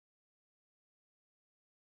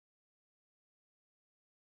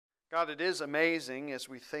God, it is amazing as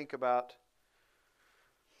we think about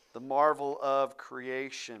the marvel of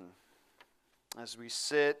creation. As we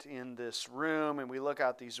sit in this room and we look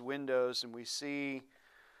out these windows and we see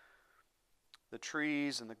the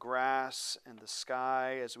trees and the grass and the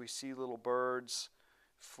sky, as we see little birds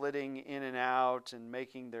flitting in and out and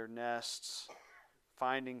making their nests,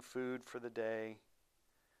 finding food for the day.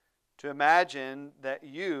 To imagine that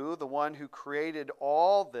you, the one who created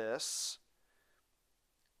all this,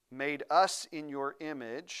 made us in your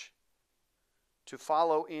image to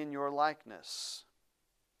follow in your likeness.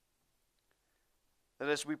 That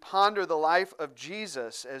as we ponder the life of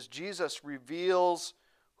Jesus, as Jesus reveals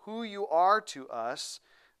who you are to us,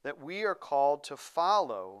 that we are called to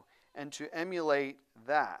follow and to emulate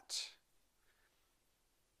that.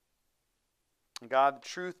 And God, the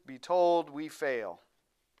truth be told, we fail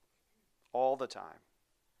all the time.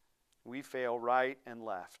 We fail right and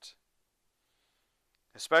left.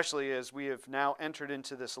 Especially as we have now entered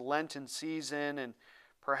into this Lenten season, and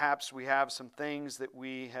perhaps we have some things that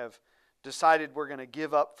we have decided we're going to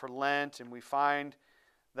give up for Lent, and we find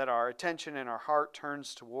that our attention and our heart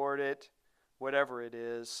turns toward it, whatever it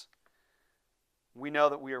is. We know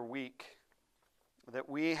that we are weak, that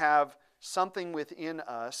we have something within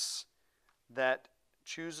us that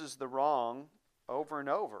chooses the wrong over and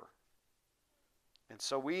over. And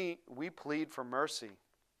so we plead for mercy.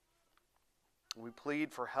 We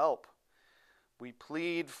plead for help. We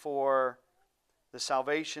plead for the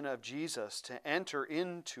salvation of Jesus to enter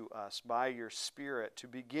into us by your Spirit, to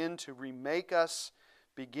begin to remake us,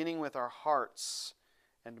 beginning with our hearts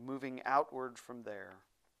and moving outward from there.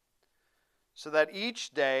 So that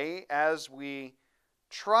each day, as we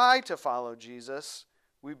try to follow Jesus,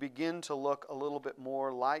 we begin to look a little bit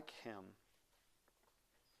more like Him.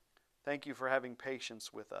 Thank you for having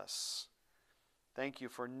patience with us. Thank you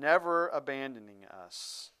for never abandoning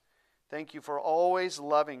us. Thank you for always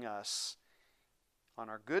loving us on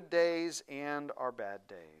our good days and our bad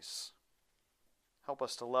days. Help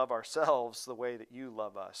us to love ourselves the way that you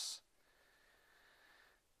love us.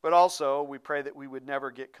 But also, we pray that we would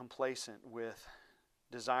never get complacent with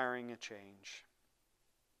desiring a change.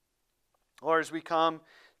 Lord, as we come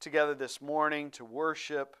together this morning to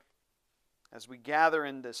worship, as we gather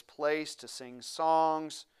in this place to sing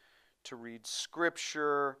songs, to read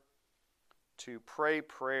Scripture, to pray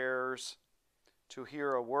prayers, to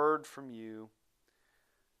hear a word from you,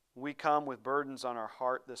 we come with burdens on our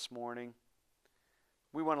heart this morning.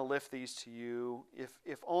 We want to lift these to you.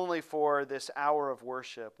 If only for this hour of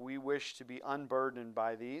worship, we wish to be unburdened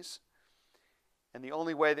by these. And the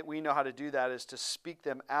only way that we know how to do that is to speak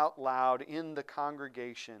them out loud in the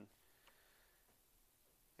congregation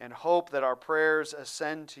and hope that our prayers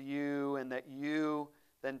ascend to you and that you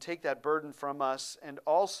then take that burden from us, and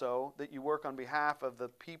also that you work on behalf of the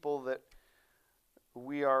people that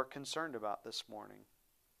we are concerned about this morning.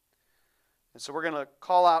 And so we're going to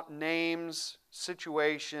call out names,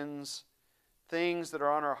 situations, things that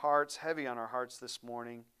are on our hearts, heavy on our hearts this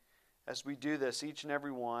morning. As we do this, each and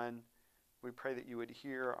every one, we pray that you would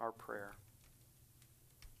hear our prayer.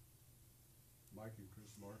 Mike and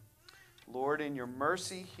Chris Moore. Lord, in your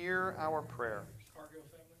mercy, hear our prayer. Cargill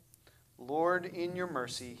family. Lord, in your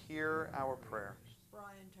mercy, hear our prayer.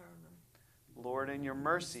 Brian Turner. Lord, in your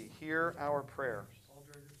mercy, hear our prayer. Paul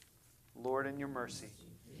Drager. Lord, in your mercy,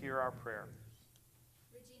 hear our prayer.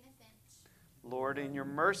 Regina Finch. Lord, in your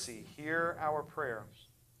mercy, hear our prayer.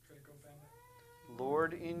 Trico family.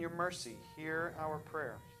 Lord, in your mercy, hear our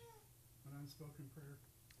prayer. An unspoken prayer.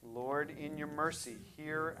 Lord, in your mercy,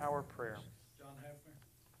 hear our prayer. John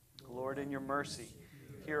Hafner. Lord, in your mercy,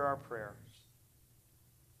 hear our prayer.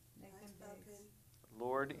 Nathan Bates.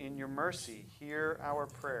 Lord, in your mercy, hear our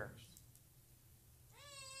prayer.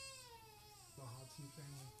 The Hodson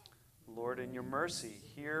family. Lord, in your mercy,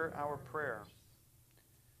 hear our prayer.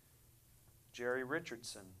 Jerry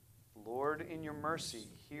Richardson. Lord, in your mercy,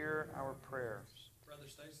 hear our prayer. Brother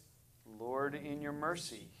Stacy. Lord, in your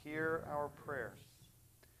mercy, hear our prayer.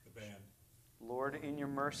 The band. Lord, in your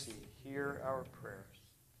mercy, hear our prayer.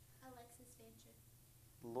 Alexis Fancher.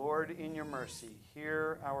 Lord, in your mercy,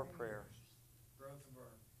 hear our prayer. Growth of our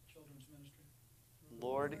children's ministry.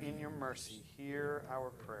 Lord, in your mercy, hear our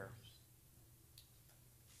prayer.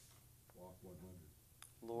 Walk 100.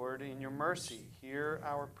 Lord, in your mercy, hear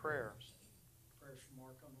our prayer. Prayers for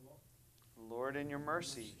Mark on the wall. Lord, in your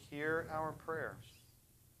mercy, hear our prayer.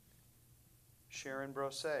 Sharon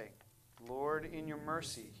Brose. Lord, in your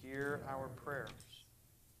mercy, hear our prayer.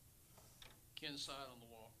 Ken Side on the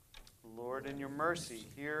wall. Lord, in your mercy,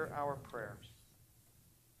 hear our prayer.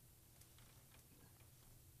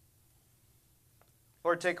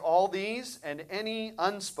 Lord, take all these and any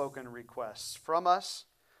unspoken requests from us,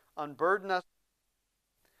 unburden us.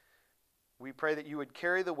 We pray that you would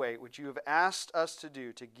carry the weight which you have asked us to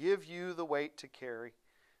do, to give you the weight to carry.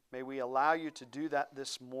 May we allow you to do that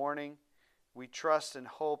this morning. We trust and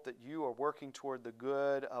hope that you are working toward the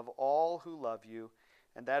good of all who love you,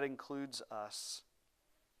 and that includes us.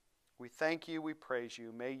 We thank you, we praise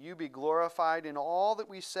you. May you be glorified in all that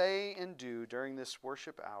we say and do during this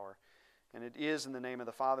worship hour. And it is in the name of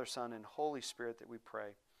the Father, Son, and Holy Spirit that we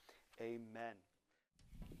pray. Amen.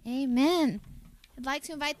 Amen. I'd like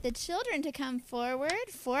to invite the children to come forward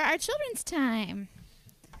for our children's time.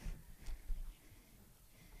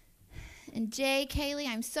 And Jay, Kaylee,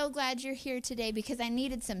 I'm so glad you're here today because I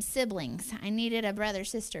needed some siblings. I needed a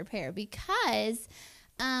brother-sister pair because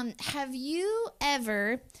have you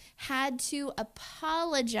ever had to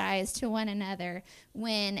apologize to one another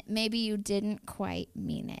when maybe you didn't quite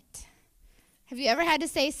mean it? Have you ever had to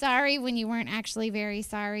say sorry when you weren't actually very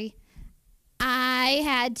sorry? I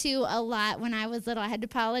had to a lot when I was little. I had to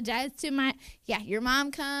apologize to your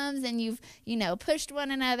mom comes and you've, pushed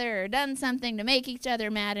one another or done something to make each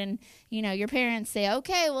other mad and, your parents say,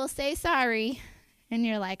 okay, we'll say sorry. And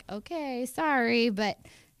you're like, okay, sorry, but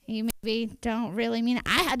you maybe don't really mean it.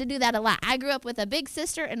 I had to do that a lot. I grew up with a big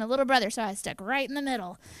sister and a little brother, so I was stuck right in the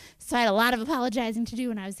middle. So I had a lot of apologizing to do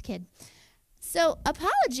when I was a kid. So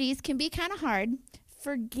apologies can be kind of hard.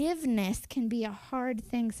 Forgiveness can be a hard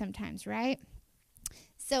thing sometimes, right?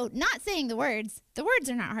 So not saying the words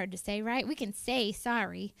are not hard to say, right? We can say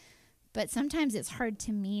sorry, but sometimes it's hard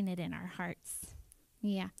to mean it in our hearts.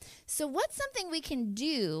 Yeah. So what's something we can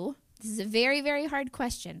do? This is a very, very hard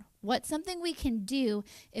question. What's something we can do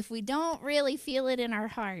if we don't really feel it in our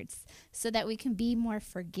hearts so that we can be more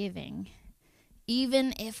forgiving,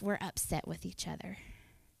 even if we're upset with each other?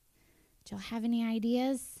 Do y'all have any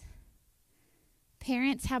ideas?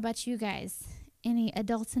 Parents, how about you guys? Any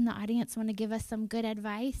adults in the audience want to give us some good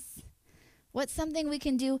advice? What's something we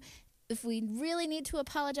can do if we really need to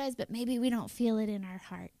apologize, but maybe we don't feel it in our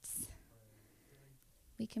hearts?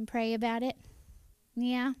 We can pray about it.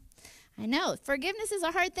 Yeah, I know. Forgiveness is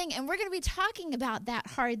a hard thing, and we're going to be talking about that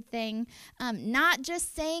hard thing, not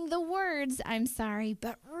just saying the words, I'm sorry,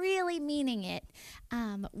 but really meaning it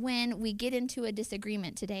when we get into a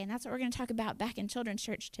disagreement today. And that's what we're going to talk about back in Children's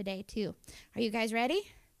Church today, too. Are you guys ready?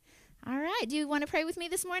 All right. Do you want to pray with me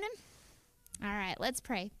this morning? All right. Let's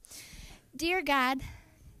pray. Dear God,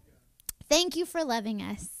 thank you for loving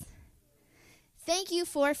us. Thank you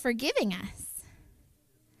for forgiving us.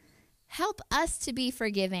 Help us to be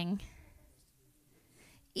forgiving,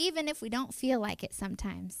 even if we don't feel like it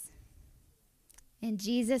sometimes. In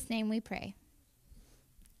Jesus' name we pray.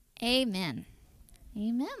 Amen.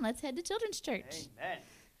 Amen. Let's head to Children's Church. Amen.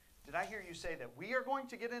 Did I hear you say that we are going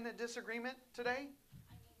to get in a disagreement today?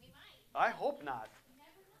 We might. I hope not.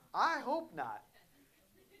 I hope not.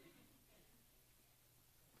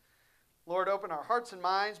 Lord, open our hearts and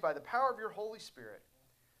minds by the power of your Holy Spirit,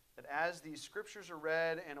 that as these scriptures are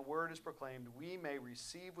read and a word is proclaimed, we may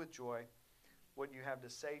receive with joy what you have to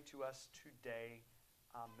say to us today.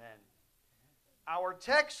 Amen. Our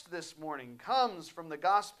text this morning comes from the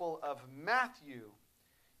Gospel of Matthew,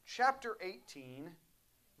 chapter 18,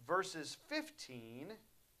 verses 15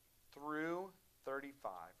 through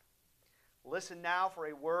 35. Listen now for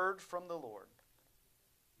a word from the Lord.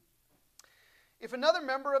 If another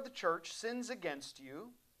member of the church sins against you,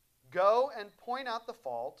 go and point out the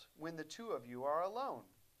fault when the two of you are alone.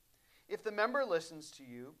 If the member listens to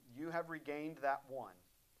you, you have regained that one.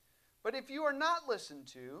 But if you are not listened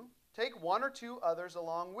to, take one or two others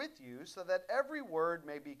along with you, so that every word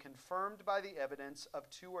may be confirmed by the evidence of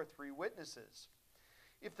 2 or 3 witnesses.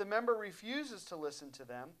 If the member refuses to listen to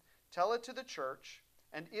them, tell it to the church,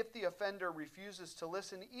 and if the offender refuses to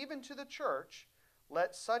listen even to the church,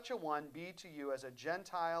 let such a one be to you as a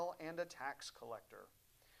Gentile and a tax collector.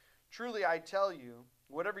 Truly I tell you,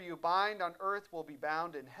 whatever you bind on earth will be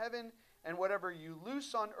bound in heaven, and whatever you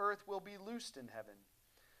loose on earth will be loosed in heaven.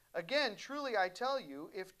 Again, truly I tell you,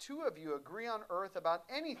 if 2 of you agree on earth about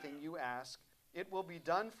anything you ask, it will be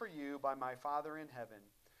done for you by my Father in heaven.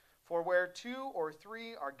 For where 2 or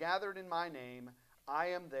 3 are gathered in my name, I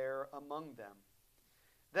am there among them.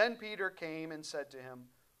 Then Peter came and said to him,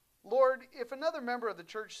 Lord, if another member of the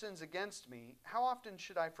church sins against me, how often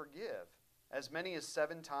should I forgive? As many as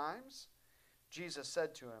 7 times? Jesus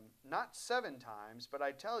said to him, Not 7 times, but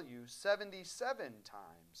I tell you, 77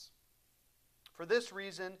 times. For this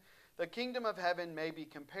reason, the kingdom of heaven may be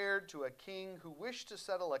compared to a king who wished to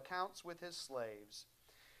settle accounts with his slaves.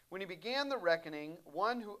 When he began the reckoning,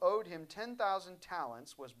 one who owed him 10,000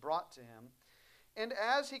 talents was brought to him, And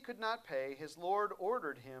as he could not pay, his Lord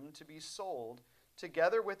ordered him to be sold,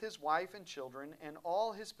 together with his wife and children, and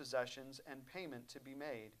all his possessions, and payment to be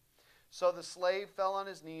made. So the slave fell on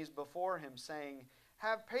his knees before him, saying,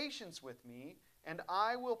 Have patience with me, and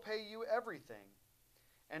I will pay you everything.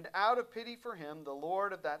 And out of pity for him, the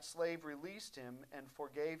Lord of that slave released him and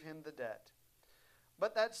forgave him the debt.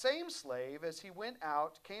 But that same slave, as he went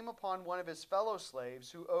out, came upon one of his fellow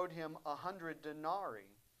slaves who owed him 100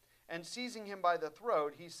 denarii. And seizing him by the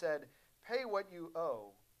throat, he said, Pay what you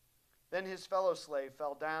owe. Then his fellow slave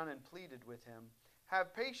fell down and pleaded with him,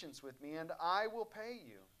 Have patience with me, and I will pay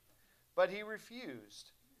you. But he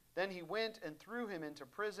refused. Then he went and threw him into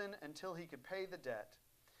prison until he could pay the debt.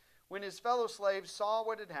 When his fellow slaves saw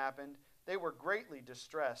what had happened, they were greatly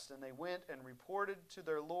distressed, and they went and reported to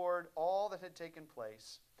their Lord all that had taken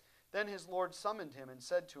place. Then his Lord summoned him and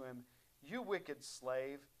said to him, You wicked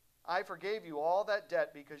slave, I forgave you all that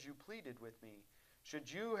debt because you pleaded with me.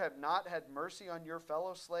 Should you have not had mercy on your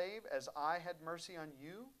fellow slave as I had mercy on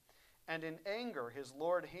you? And in anger his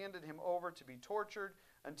Lord handed him over to be tortured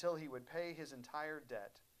until he would pay his entire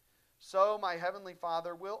debt. So my heavenly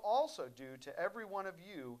Father will also do to every one of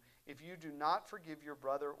you if you do not forgive your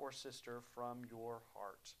brother or sister from your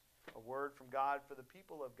heart. A word from God for the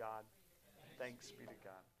people of God. Thanks be to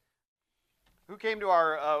God. Who came to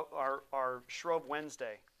our Shrove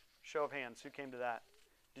Wednesday? Show of hands. Who came to that?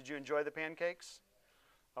 Did you enjoy the pancakes?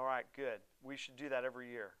 All right, good. We should do that every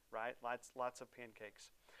year, right? Lots of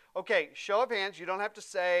pancakes. Okay, show of hands. You don't have to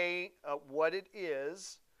say what it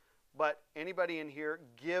is, but anybody in here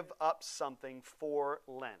give up something for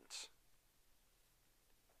Lent?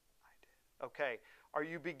 I did. Okay. Are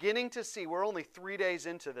you beginning to see, we're only 3 days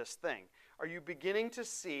into this thing, are you beginning to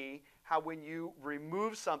see how when you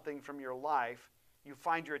remove something from your life, you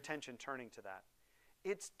find your attention turning to that?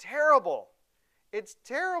 It's terrible. It's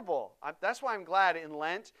terrible. That's why I'm glad in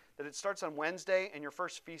Lent that it starts on Wednesday and your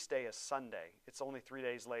first feast day is Sunday. It's only 3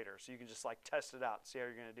 days later, so you can just test it out and see how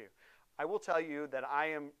you're going to do. I will tell you that I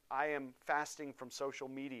am fasting from social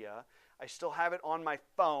media. I still have it on my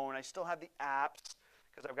phone. I still have the apps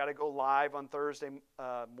because I've got to go live on Thursday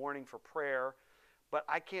morning for prayer. But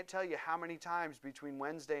I can't tell you how many times between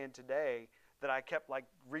Wednesday and today that I kept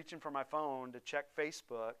reaching for my phone to check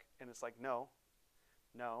Facebook, and it's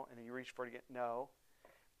no, and then you reach for it again, no.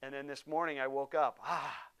 And then this morning I woke up, I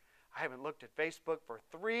haven't looked at Facebook for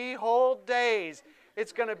 3 whole days.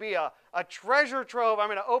 It's going to be a treasure trove. I'm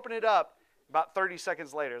going to open it up. About 30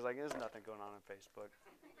 seconds later, it's there's nothing going on Facebook.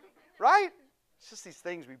 Right? It's just these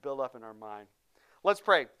things we build up in our mind. Let's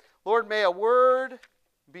pray. Lord, may a word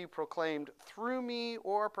be proclaimed through me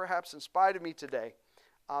or perhaps in spite of me today.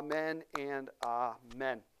 Amen and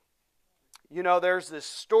amen. You know, there's this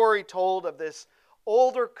story told of this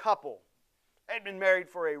older couple. They'd been married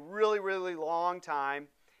for a really, really long time,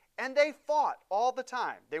 and they fought all the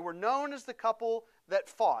time. They were known as the couple that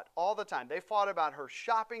fought all the time. They fought about her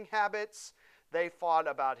shopping habits. They fought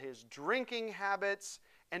about his drinking habits.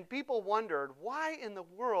 And people wondered, why in the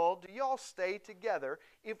world do y'all stay together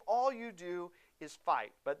if all you do is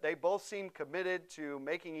fight? But they both seemed committed to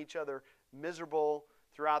making each other miserable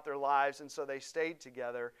throughout their lives, and so they stayed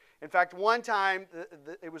together. In fact, one time,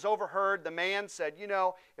 it was overheard, the man said,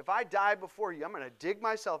 if I die before you, I'm going to dig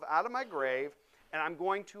myself out of my grave, and I'm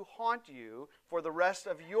going to haunt you for the rest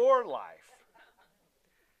of your life.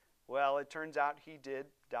 Well, it turns out he did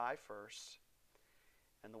die first.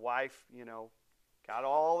 And the wife, got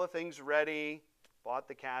all the things ready, bought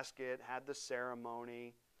the casket, had the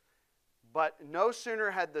ceremony. But no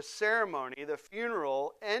sooner had the ceremony, the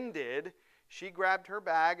funeral, ended, she grabbed her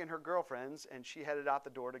bag and her girlfriend's, and she headed out the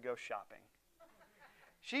door to go shopping.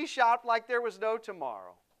 She shopped like there was no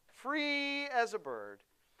tomorrow, free as a bird.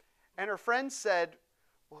 And her friend said,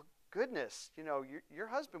 well, goodness, your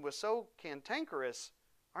husband was so cantankerous.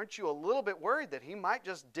 Aren't you a little bit worried that he might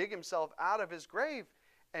just dig himself out of his grave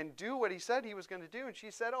and do what he said he was going to do? And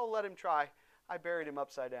she said, oh, let him try. I buried him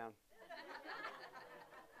upside down.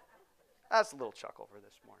 That's a little chuckle for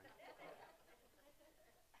this morning.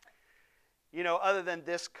 Other than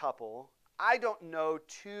this couple, I don't know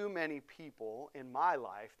too many people in my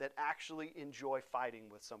life that actually enjoy fighting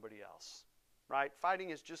with somebody else, right? Fighting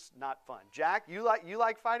is just not fun. Jack, you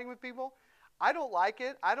like fighting with people? I don't like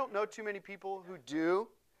it. I don't know too many people who do.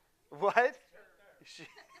 What?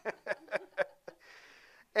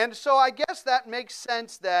 And so I guess that makes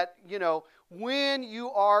sense that, when you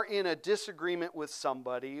are in a disagreement with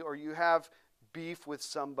somebody or you have beef with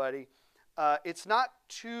somebody, it's not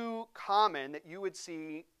too common that you would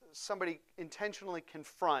see somebody intentionally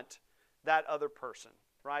confront that other person,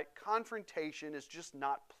 right? Confrontation is just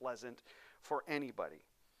not pleasant for anybody.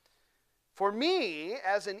 For me,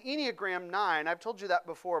 as an Enneagram 9, I've told you that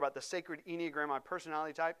before about the sacred Enneagram, my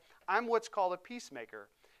personality type, I'm what's called a peacemaker.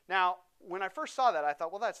 Now, when I first saw that, I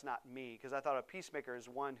thought, well, that's not me, because I thought a peacemaker is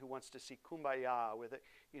one who wants to see kumbaya with it.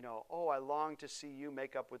 Oh, I long to see you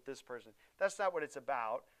make up with this person. That's not what it's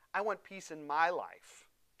about. I want peace in my life.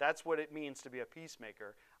 That's what it means to be a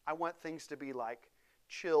peacemaker. I want things to be like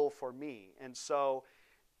chill for me. And so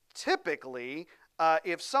typically,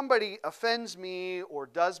 if somebody offends me or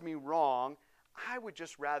does me wrong, I would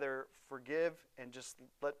just rather forgive and just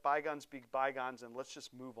let bygones be bygones and let's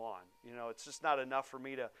just move on. It's just not enough for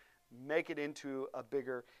me to make it into a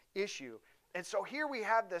bigger issue. And so here we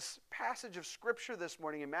have this passage of Scripture this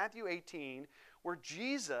morning in Matthew 18 where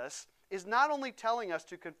Jesus is not only telling us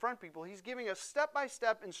to confront people, he's giving us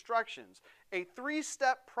step-by-step instructions, a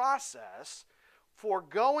 3-step process for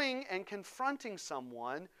going and confronting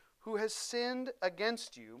someone who has sinned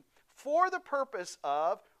against you for the purpose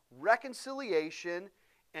of reconciliation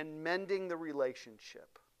and mending the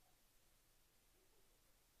relationship.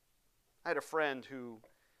 I had a friend who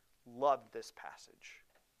loved this passage.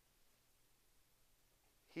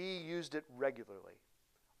 He used it regularly,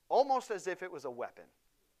 almost as if it was a weapon.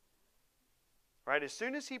 Right? As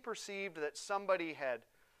soon as he perceived that somebody had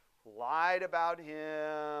lied about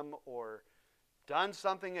him or done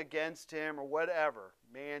something against him or whatever,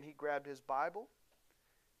 man, he grabbed his Bible,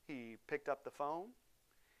 he picked up the phone,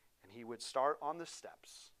 and he would start on the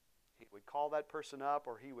steps. He would call that person up,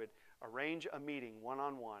 or he would arrange a meeting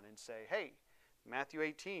one-on-one and say, hey, Matthew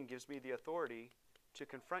 18 gives me the authority to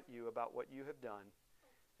confront you about what you have done.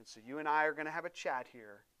 And so you and I are going to have a chat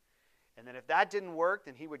here. And then if that didn't work,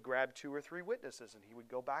 then he would grab 2 or 3 witnesses and he would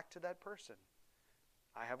go back to that person.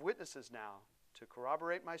 I have witnesses now to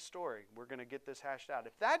corroborate my story. We're going to get this hashed out.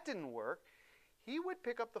 If that didn't work, he would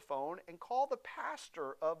pick up the phone and call the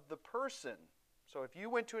pastor of the person. So if you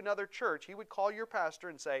went to another church, he would call your pastor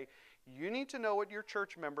and say, you need to know what your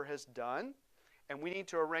church member has done, and we need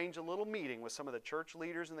to arrange a little meeting with some of the church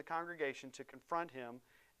leaders in the congregation to confront him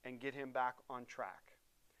and get him back on track.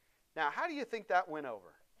 Now, how do you think that went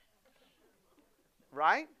over?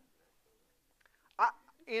 Right?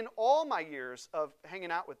 In all my years of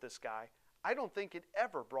hanging out with this guy, I don't think it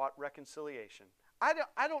ever brought reconciliation. I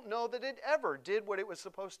don't know that it ever did what it was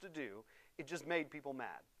supposed to do. It just made people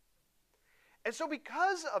mad. And so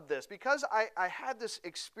because of this, because I had this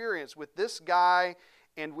experience with this guy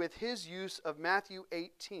and with his use of Matthew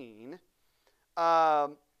 18, I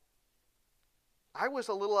was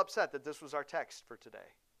a little upset that this was our text for today.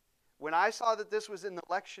 When I saw that this was in the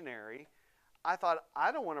lectionary, I thought,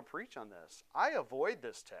 I don't want to preach on this. I avoid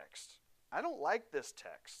this text. I don't like this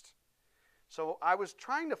text. So I was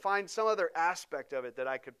trying to find some other aspect of it that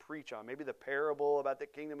I could preach on. Maybe the parable about the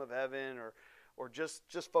kingdom of heaven, or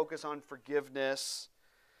just focus on forgiveness.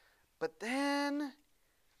 But then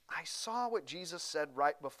I saw what Jesus said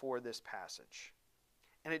right before this passage,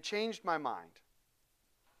 and it changed my mind.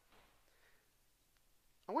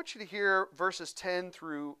 I want you to hear verses 10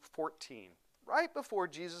 through 14. Right before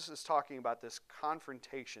Jesus is talking about this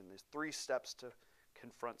confrontation, these 3 steps to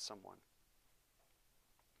confront someone.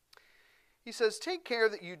 He says, take care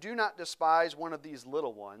that you do not despise one of these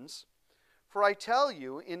little ones, for I tell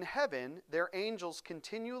you, in heaven their angels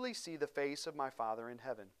continually see the face of my Father in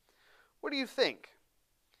heaven. What do you think?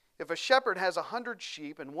 If a shepherd has 100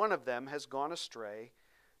 sheep and one of them has gone astray,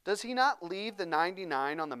 does he not leave the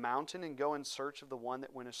 99 on the mountain and go in search of the one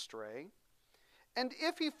that went astray? And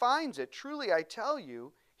if he finds it, truly I tell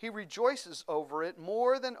you, he rejoices over it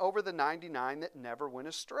more than over the 99 that never went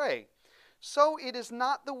astray. So it is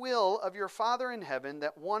not the will of your Father in heaven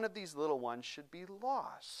that one of these little ones should be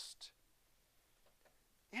lost.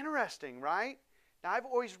 Interesting, right? Now, I've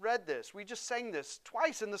always read this. We just sang this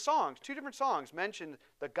twice in the songs. 2 different songs mentioned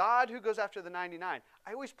the God who goes after the 99.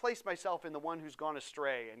 I always place myself in the one who's gone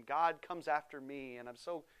astray, and God comes after me, and I'm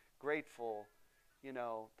so grateful,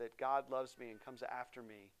 that God loves me and comes after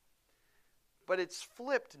me. But it's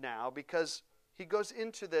flipped now because he goes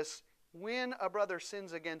into this, when a brother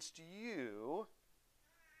sins against you,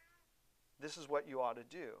 this is what you ought to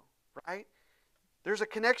do, right? There's a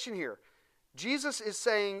connection here. Jesus is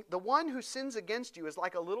saying the one who sins against you is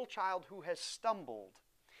like a little child who has stumbled.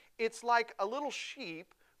 It's like a little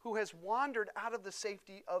sheep who has wandered out of the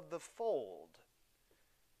safety of the fold.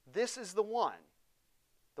 This is the one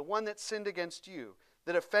that sinned against you,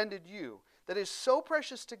 that offended you, that is so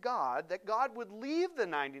precious to God that God would leave the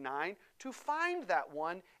 99 to find that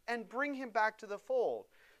one and bring him back to the fold.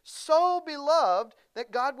 So beloved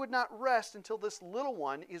that God would not rest until this little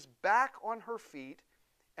one is back on her feet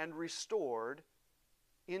and restored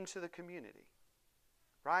into the community.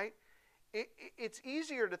 Right? It's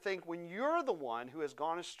easier to think when you're the one who has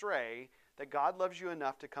gone astray that God loves you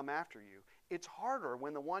enough to come after you. It's harder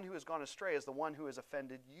when the one who has gone astray is the one who has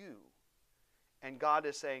offended you. And God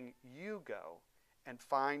is saying, you go and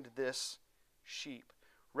find this sheep.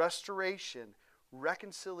 Restoration,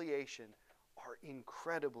 reconciliation are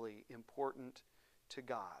incredibly important to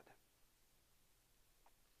God.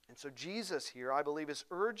 And so Jesus here, I believe, is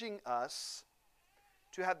urging us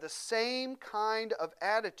to have the same kind of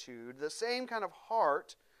attitude, the same kind of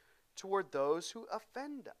heart toward those who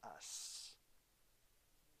offend us.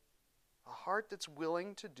 A heart that's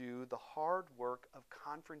willing to do the hard work of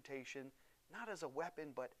confrontation, not as a weapon,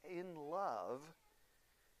 but in love,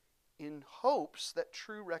 in hopes that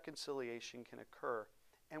true reconciliation can occur.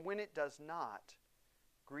 And when it does not,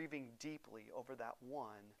 grieving deeply over that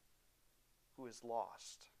one who is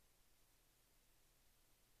lost.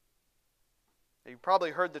 Now, you've probably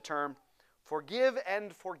heard the term forgive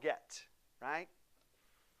and forget, right?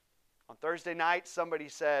 On Thursday night, somebody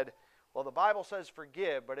said, well, the Bible says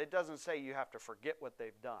forgive, but it doesn't say you have to forget what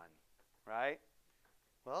they've done, right?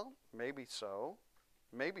 Well, maybe so.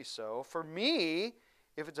 Maybe so. For me,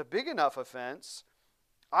 if it's a big enough offense,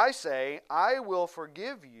 I say, I will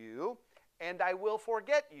forgive you and I will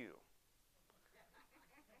forget you.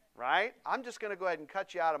 Right? I'm just going to go ahead and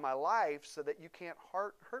cut you out of my life so that you can't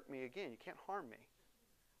hurt me again. You can't harm me.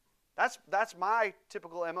 That's my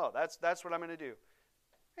typical MO. That's what I'm going to do.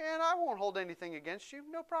 And I won't hold anything against you.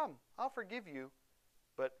 No problem. I'll forgive you.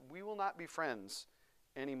 But we will not be friends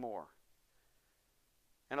anymore.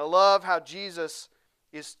 And I love how Jesus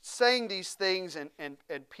is saying these things,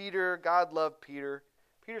 and Peter, God loved Peter.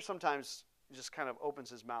 Peter sometimes just kind of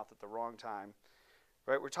opens his mouth at the wrong time.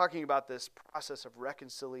 Right? We're talking about this process of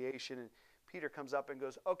reconciliation, and Peter comes up and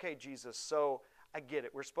goes, okay, Jesus, so I get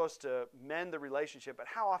it. We're supposed to mend the relationship, but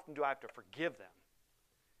how often do I have to forgive them?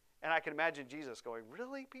 And I can imagine Jesus going,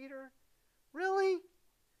 really, Peter? Really?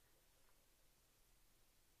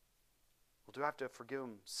 Well, do I have to forgive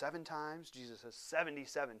them 7 times? Jesus says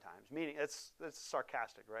 77 times. Meaning, that's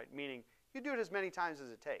sarcastic, right? Meaning, you do it as many times as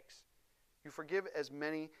it takes. You forgive as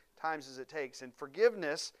many times as it takes. And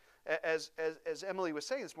forgiveness, as Emily was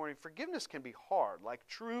saying this morning, forgiveness can be hard, like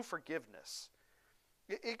true forgiveness.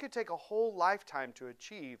 It could take a whole lifetime to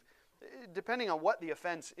achieve, depending on what the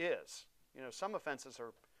offense is. You know, some offenses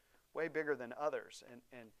are way bigger than others,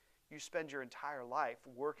 and you spend your entire life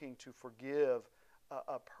working to forgive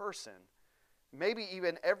a person. Maybe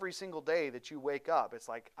even every single day that you wake up, it's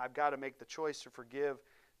like, I've got to make the choice to forgive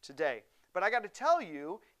today. But I got to tell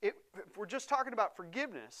you, if we're just talking about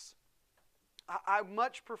forgiveness, I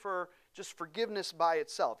much prefer just forgiveness by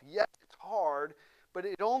itself. Yes, it's hard, but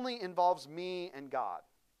it only involves me and God.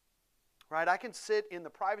 Right? I can sit in the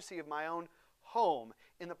privacy of my own home,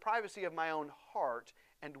 in the privacy of my own heart,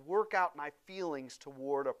 and work out my feelings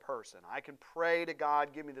toward a person. I can pray to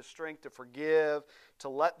God, give me the strength to forgive, to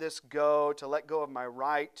let this go, to let go of my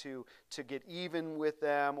right to get even with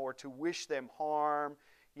them or to wish them harm.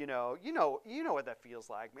 You know what that feels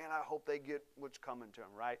like. Man, I hope they get what's coming to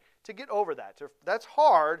them, right? To get over that. That's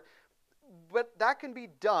hard, but that can be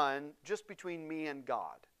done just between me and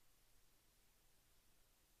God.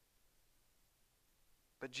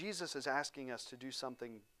 But Jesus is asking us to do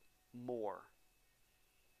something more.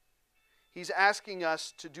 He's asking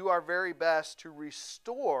us to do our very best to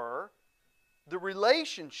restore the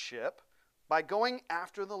relationship by going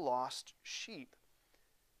after the lost sheep.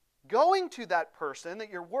 Going to that person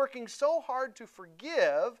that you're working so hard to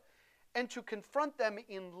forgive and to confront them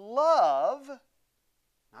in love,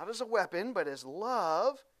 not as a weapon, but as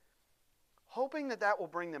love, hoping that that will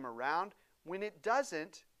bring them around. When it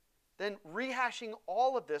doesn't, then rehashing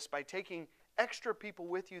all of this by taking extra people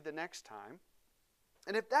with you the next time.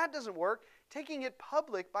 And if that doesn't work, taking it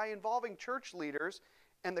public by involving church leaders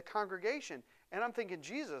and the congregation. And I'm thinking,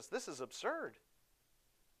 Jesus, this is absurd.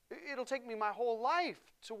 It'll take me my whole life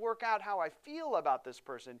to work out how I feel about this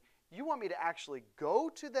person. You want me to actually go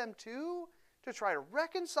to them too? To try to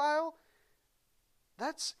reconcile?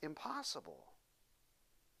 That's impossible.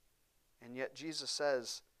 And yet Jesus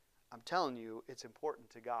says, I'm telling you, it's important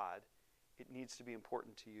to God. It needs to be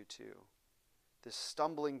important to you too. This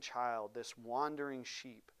stumbling child, this wandering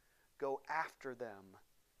sheep, go after them.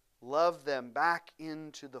 Love them back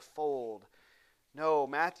into the fold. No,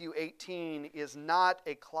 Matthew 18 is not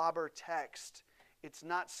a clobber text. It's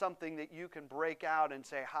not something that you can break out and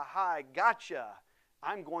say, ha ha, gotcha.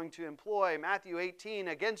 I'm going to employ Matthew 18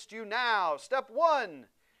 against you now. Step 1.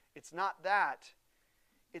 It's not that.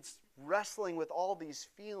 It's wrestling with all these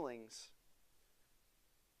feelings.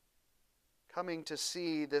 Coming to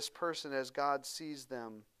see this person as God sees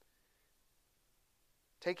them.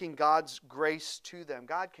 taking God's grace to them.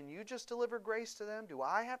 God, can you just deliver grace to them? Do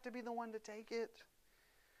I have to be the one to take it?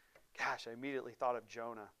 Gosh, I immediately thought of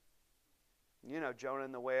Jonah. You know Jonah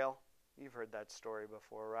and the whale? You've heard that story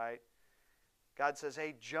before, right? God says,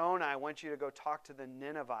 hey, Jonah, I want you to go talk to the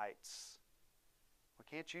Ninevites. Well,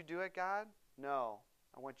 can't you do it, God? No,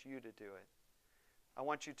 I want you to do it. I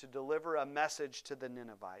want you to deliver a message to the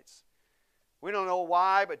Ninevites. We don't know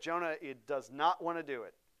why, but Jonah does not want to do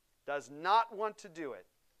it. Does not want to do it.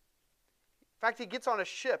 In fact, he gets on a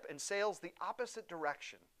ship and sails the opposite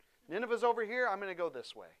direction. Nineveh's over here, I'm going to go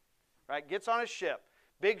this way. Right? Gets on a ship.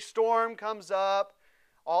 Big storm comes up.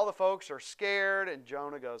 All the folks are scared, and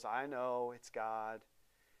Jonah goes, I know, it's God.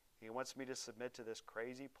 He wants me to submit to this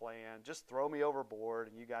crazy plan. Just throw me overboard,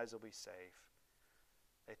 and you guys will be safe.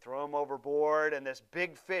 They throw him overboard, and this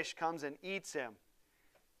big fish comes and eats him.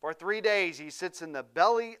 For 3 days, he sits in the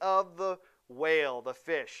belly of the whale, the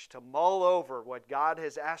fish, to mull over what God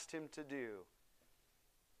has asked him to do.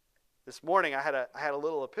 This morning, I had a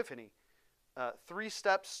little epiphany. 3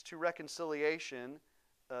 steps to reconciliation,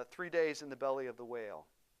 3 days in the belly of the whale.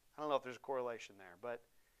 I don't know if there's a correlation there, but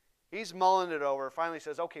he's mulling it over. Finally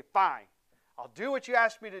says, okay, fine. I'll do what you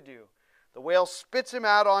asked me to do. The whale spits him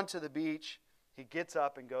out onto the beach. He gets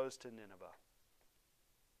up and goes to Nineveh.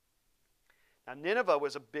 Now, Nineveh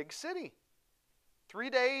was a big city. 3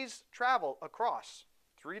 days travel across.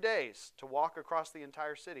 3 days to walk across the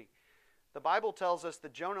entire city. The Bible tells us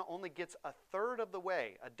that Jonah only gets a third of the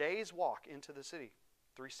way, a day's walk into the city.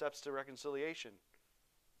 3 steps to reconciliation.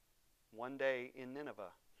 1 day in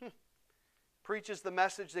Nineveh. Preaches the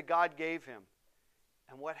message that God gave him.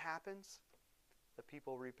 And what happens? The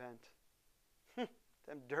people repent.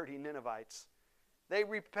 Them dirty Ninevites. They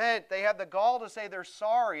repent. They have the gall to say they're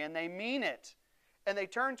sorry, and they mean it. And they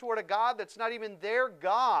turn toward a God that's not even their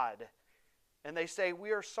God. And they say,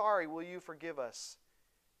 we are sorry, will you forgive us?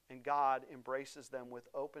 And God embraces them with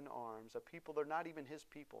open arms. A people that are not even his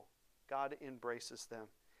people. God embraces them.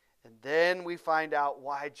 And then we find out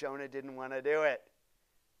why Jonah didn't want to do it.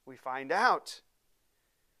 We find out.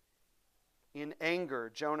 In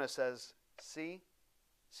anger, Jonah says, see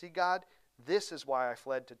God, this is why I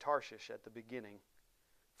fled to Tarshish at the beginning.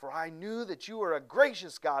 For I knew that you are a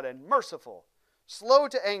gracious God and merciful, slow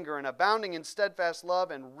to anger and abounding in steadfast love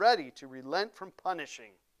and ready to relent from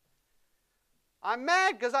punishing. I'm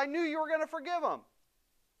mad because I knew you were going to forgive him.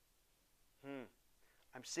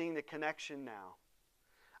 I'm seeing the connection now.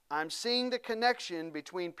 I'm seeing the connection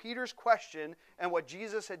between Peter's question and what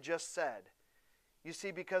Jesus had just said. You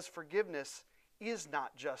see, because forgiveness is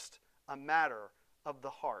not just a matter of the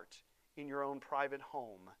heart in your own private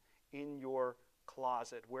home, in your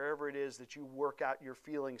closet, wherever it is that you work out your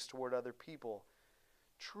feelings toward other people.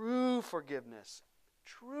 True forgiveness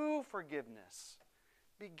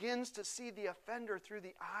begins to see the offender through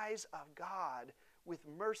the eyes of God with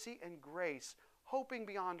mercy and grace, hoping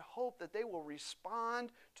beyond hope that they will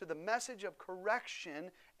respond to the message of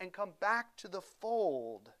correction and come back to the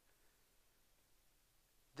fold.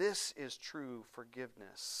 This is true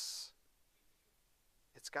forgiveness.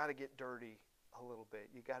 It's got to get dirty a little bit.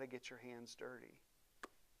 You got to get your hands dirty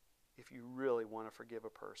if you really want to forgive a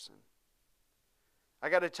person. I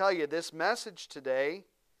got to tell you, this message today,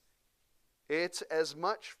 it's as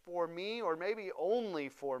much for me, or maybe only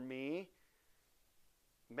for me.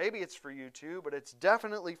 Maybe it's for you too, but it's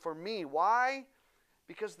definitely for me. Why?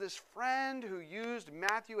 Because this friend who used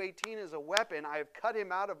Matthew 18 as a weapon, I have cut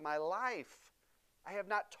him out of my life. I have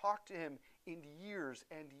not talked to him in years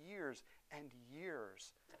and years and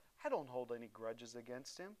years. I don't hold any grudges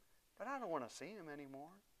against him, but I don't want to see him anymore.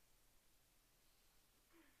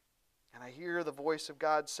 And I hear the voice of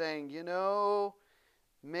God saying, you know,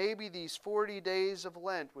 maybe these 40 days of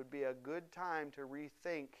Lent would be a good time to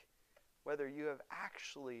rethink whether you have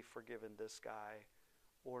actually forgiven this guy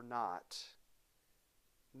or not.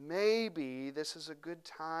 Maybe this is a good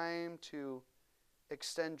time to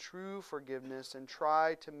extend true forgiveness and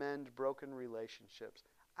try to mend broken relationships.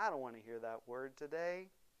 I don't want to hear that word today.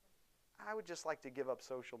 I would just like to give up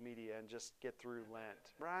social media and just get through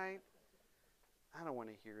Lent, right? I don't want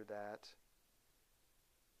to hear that.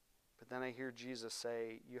 But then I hear Jesus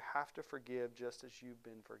say, you have to forgive just as you've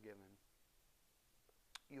been forgiven.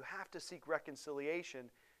 You have to seek reconciliation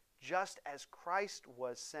just as Christ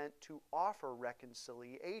was sent to offer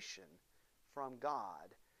reconciliation from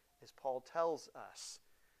God. As Paul tells us,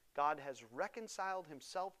 God has reconciled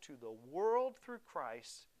himself to the world through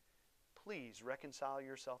Christ. Please reconcile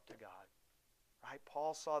yourself to God. Right?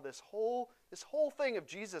 Paul saw this whole thing of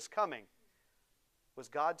Jesus coming was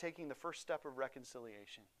God taking the first step of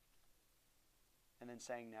reconciliation and then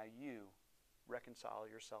saying, now you reconcile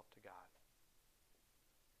yourself to God.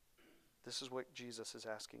 This is what Jesus is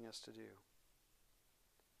asking us to do.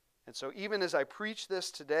 And so even as I preach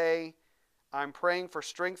this today, I'm praying for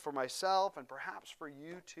strength for myself and perhaps for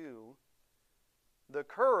you too. The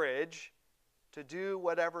courage to do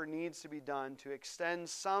whatever needs to be done to extend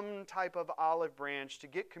some type of olive branch to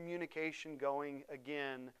get communication going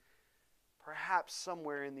again, perhaps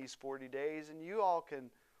somewhere in these 40 days. And you all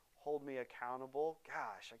can hold me accountable.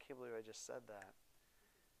 Gosh, I can't believe I just said that.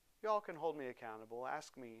 You all can hold me accountable.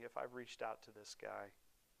 Ask me if I've reached out to this guy.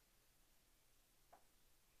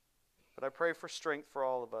 But I pray for strength for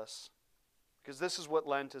all of us, because this is what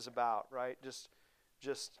Lent is about, right?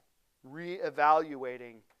 Just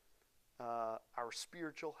reevaluating our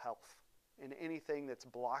spiritual health and anything that's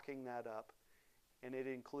blocking that up. And it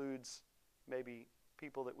includes maybe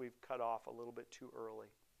people that we've cut off a little bit too early.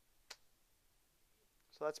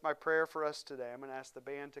 So that's my prayer for us today. I'm going to ask the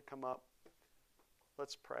band to come up.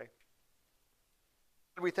 Let's pray.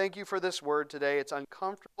 We thank you for this word today. It's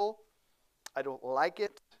uncomfortable. I don't like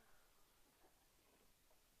it.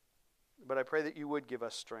 But I pray that you would give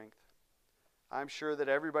us strength. I'm sure that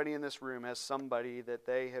everybody in this room has somebody that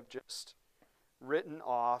they have just written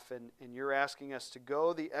off, and you're asking us to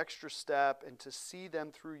go the extra step and to see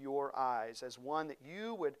them through your eyes as one that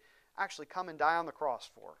you would actually come and die on the cross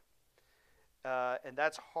for. And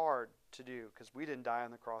that's hard to do because we didn't die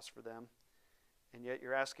on the cross for them. And yet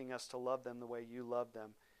you're asking us to love them the way you love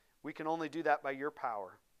them. We can only do that by your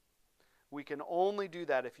power. We can only do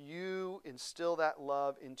that if you instill that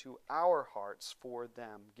love into our hearts for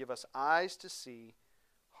them. Give us eyes to see,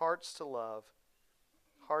 hearts to love,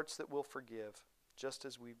 hearts that will forgive, just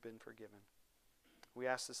as we've been forgiven. We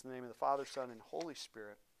ask this in the name of the Father, Son, and Holy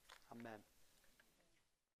Spirit. Amen.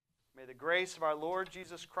 May the grace of our Lord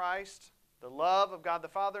Jesus Christ, the love of God the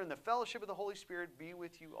Father, and the fellowship of the Holy Spirit be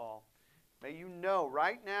with you all. May you know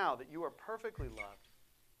right now that you are perfectly loved,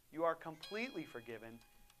 you are completely forgiven,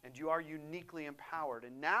 and you are uniquely empowered.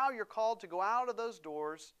 And now you're called to go out of those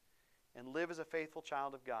doors and live as a faithful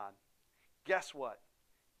child of God. Guess what?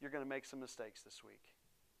 You're going to make some mistakes this week,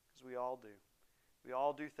 because we all do. We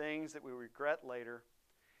all do things that we regret later.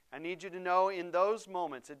 I need you to know in those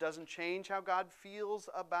moments, it doesn't change how God feels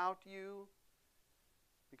about you,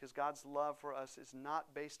 because God's love for us is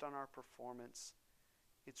not based on our performance.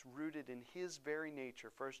 It's rooted in His very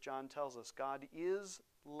nature. 1 John tells us God is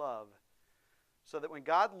love. So that when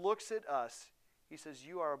God looks at us, He says,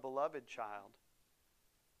 you are a beloved child.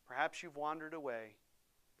 Perhaps you've wandered away,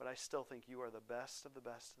 but I still think you are the best of the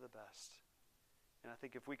best of the best. And I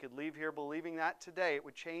think if we could leave here believing that today, it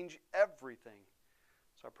would change everything.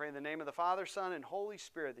 So I pray in the name of the Father, Son, and Holy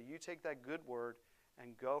Spirit that you take that good word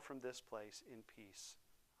and go from this place in peace.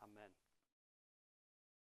 Amen.